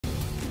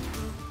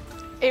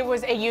It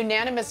was a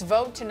unanimous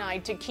vote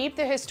tonight to keep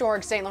the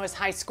historic St. Louis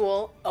High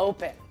School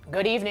open.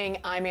 Good evening,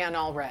 I'm Ann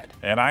Allred.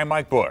 And I'm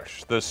Mike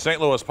Bush. The St.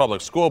 Louis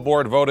Public School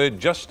Board voted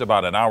just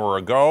about an hour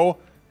ago.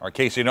 Our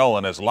Casey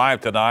Nolan is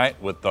live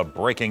tonight with the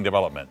breaking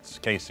developments.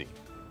 Casey.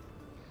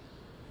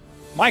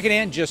 Mike and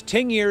Ann, just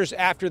 10 years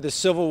after the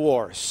Civil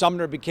War,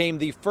 Sumner became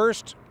the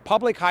first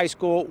public high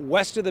school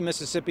west of the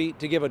Mississippi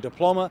to give a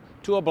diploma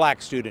to a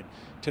black student.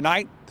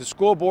 Tonight, the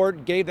school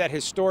board gave that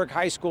historic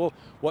high school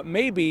what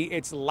may be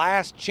its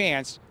last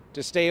chance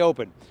to stay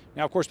open.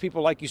 Now, of course,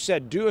 people, like you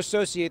said, do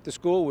associate the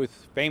school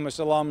with famous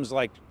alums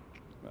like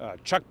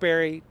Chuck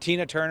Berry,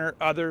 Tina Turner,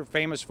 other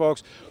famous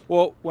folks.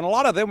 Well, when a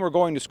lot of them were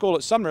going to school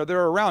at Sumner, there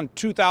were around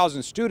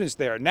 2,000 students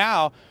there.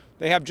 Now,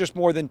 they have just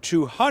more than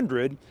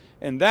 200.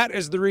 And that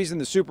is the reason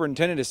the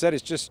superintendent has said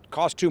it's just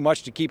cost too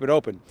much to keep it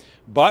open.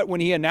 But when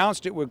he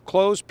announced it would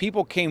close,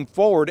 people came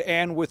forward,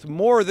 and with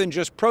more than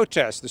just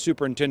protests, the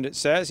superintendent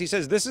says. He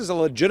says this is a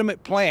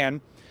legitimate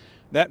plan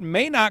that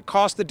may not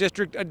cost the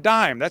district a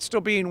dime. That's still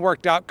being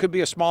worked out, could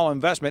be a small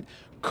investment.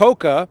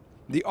 COCA,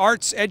 the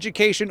arts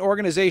education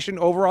organization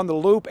over on the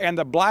Loop, and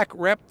the Black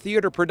Rep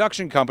Theater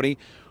Production Company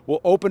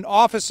will open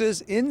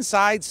offices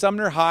inside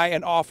Sumner High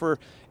and offer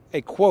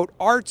a, quote,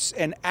 arts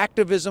and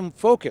activism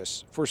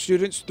focus for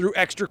students through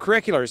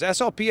extracurriculars.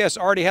 SLPS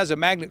already has a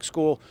magnet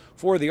school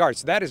for the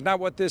arts. That is not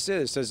what this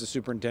is, says the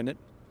superintendent.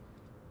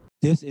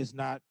 This is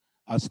not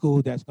a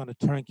school that's going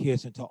to turn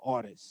kids into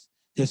artists.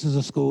 This is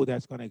a school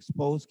that's going to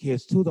expose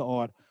kids to the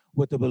art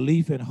with the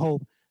belief and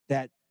hope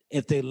that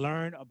if they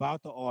learn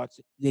about the arts,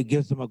 it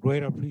gives them a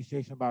greater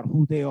appreciation about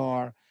who they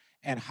are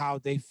and how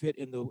they fit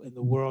in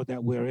the world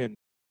that we're in.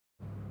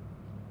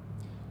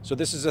 So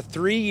this is a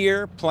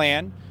 3-year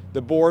plan.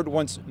 The board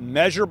wants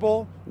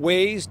measurable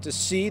ways to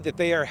see that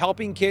they are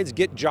helping kids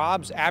get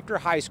jobs after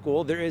high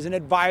school. There is an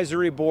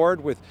advisory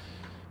board with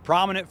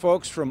prominent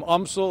folks from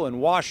UMSL and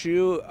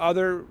WashU,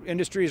 other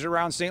industries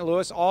around St.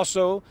 Louis.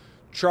 Also,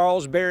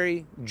 Charles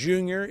Berry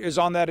Jr. is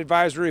on that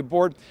advisory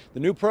board. The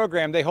new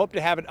program, they hope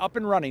to have it up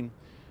and running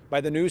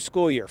by the new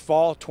school year,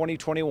 fall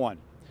 2021.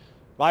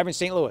 Live in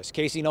St. Louis,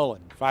 Casey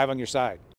Nolan, 5 on your side.